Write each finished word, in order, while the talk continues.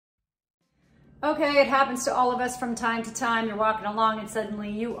Okay, it happens to all of us from time to time. You're walking along and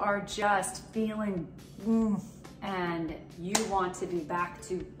suddenly you are just feeling and you want to be back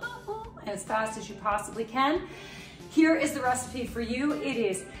to as fast as you possibly can. Here is the recipe for you. It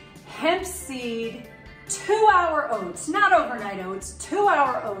is hemp seed 2-hour oats, not overnight oats,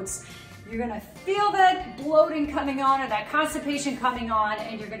 2-hour oats. You're gonna feel that bloating coming on or that constipation coming on,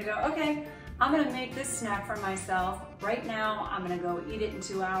 and you're gonna go, okay, I'm gonna make this snack for myself right now. I'm gonna go eat it in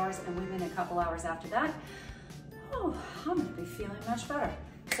 2 hours, and within a couple hours after that, oh, I'm gonna be feeling much better.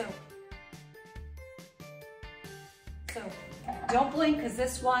 So don't blink, because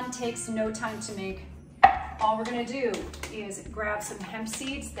this one takes no time to make. All we're gonna do is grab some hemp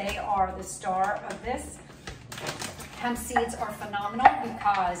seeds. They are the star of this. Hemp seeds are phenomenal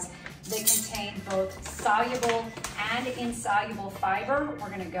because they contain both soluble and insoluble fiber. We're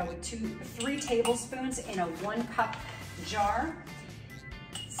gonna go with 3 tablespoons in a 1-cup jar.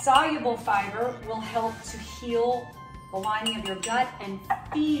 Soluble fiber will help to heal the lining of your gut and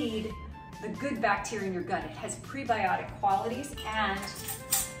feed the good bacteria in your gut. It has prebiotic qualities, and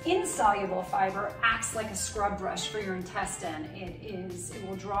insoluble fiber acts like a scrub brush for your intestine. It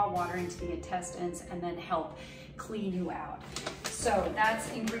will draw water into the intestines and then help clean you out. So that's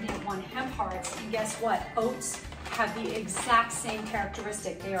ingredient 1, hemp hearts. And guess what? Oats have the exact same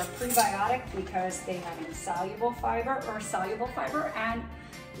characteristic. They are prebiotic because they have insoluble fiber or soluble fiber, and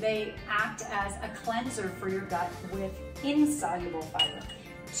they act as a cleanser for your gut with insoluble fiber.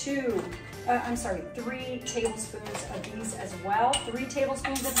 3 tablespoons of these as well. 3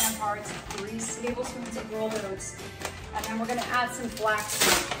 tablespoons of hemp hearts, 3 tablespoons of rolled oats, and then we're gonna add some flax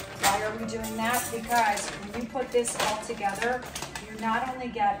seed. Why are we doing that? Because when you put this all together, you not only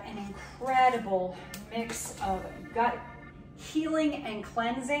get an incredible mix of gut healing and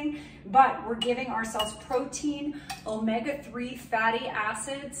cleansing, but we're giving ourselves protein, omega-3 fatty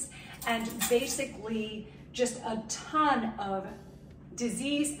acids, and basically just a ton of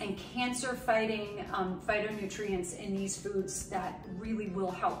disease and cancer fighting phytonutrients in these foods that really will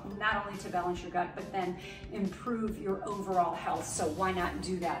help not only to balance your gut, but then improve your overall health. So why not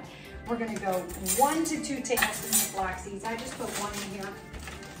do that? We're gonna go 1 to 2 tablespoons of flax seeds. I just put 1 in here.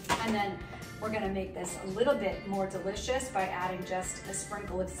 And then we're gonna make this a little bit more delicious by adding just a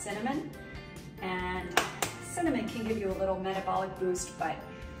sprinkle of cinnamon. And cinnamon can give you a little metabolic boost, but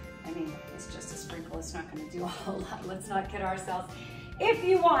I mean, it's just a sprinkle. It's not gonna do a whole lot. Let's not kid ourselves. If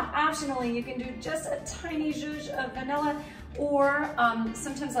you want, optionally, you can do just a tiny zhuzh of vanilla, or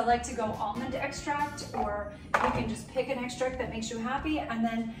sometimes I like to go almond extract, or you can just pick an extract that makes you happy. And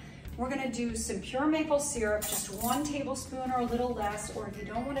then we're gonna do some pure maple syrup, just 1 tablespoon or a little less, or if you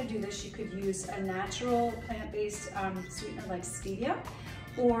don't wanna do this, you could use a natural plant-based sweetener like stevia,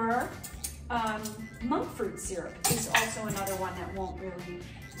 or monk fruit syrup is also another one that won't really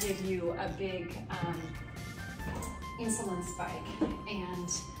give you a big insulin spike and,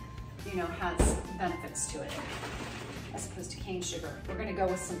 you know, has benefits to it as opposed to cane sugar. We're gonna go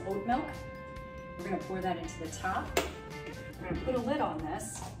with some oat milk. We're gonna pour that into the top. We're gonna put a lid on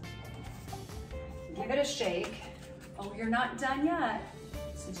this. Give it a shake. Oh, you're not done yet.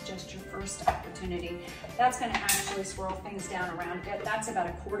 This is just your first opportunity. That's gonna actually swirl things down around it. That's about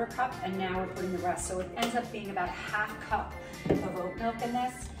a 1/4 cup, and now we're putting the rest. So it ends up being about a 1/2 cup of oat milk in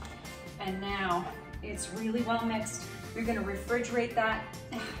this. And now it's really well mixed. You're gonna refrigerate that.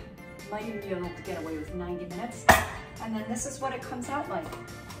 Might even be able to get away with 90 minutes. And then this is what it comes out like.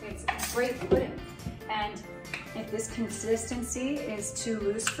 It's great pudding. And if this consistency is too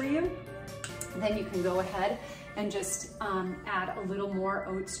loose for you, then you can go ahead and just add a little more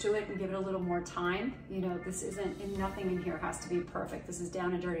oats to it and give it a little more time. You know, this isn't, nothing in here has to be perfect. This is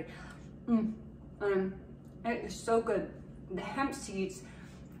down and dirty. It is so good. The hemp seeds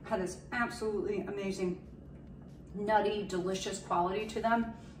have this absolutely amazing, nutty, delicious quality to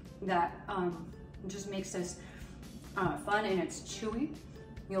them that just makes this fun, and it's chewy.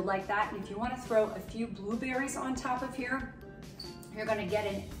 You'll like that. And if you want to throw a few blueberries on top of here, you're going to get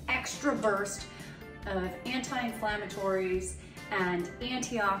an extra burst of anti-inflammatories and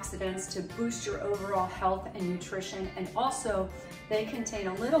antioxidants to boost your overall health and nutrition. And also, they contain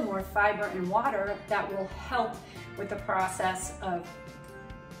a little more fiber and water that will help with the process of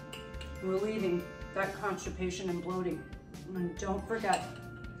relieving that constipation and bloating. And don't forget,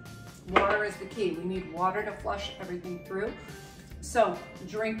 water is the key. We need water to flush everything through. So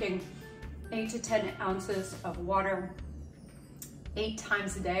drinking 8 to 10 ounces of water 8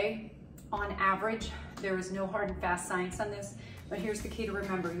 times a day on average. There is no hard and fast science on this, but here's the key to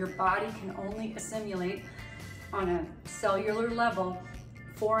remember. Your body can only assimilate on a cellular level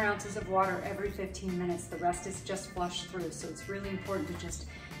 4 ounces of water every 15 minutes. The rest is just flushed through. So it's really important to just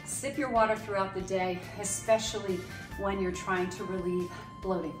Sip your water throughout the day, especially when you're trying to relieve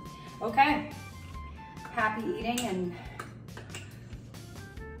bloating. Okay, happy eating and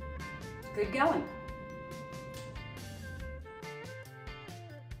good going.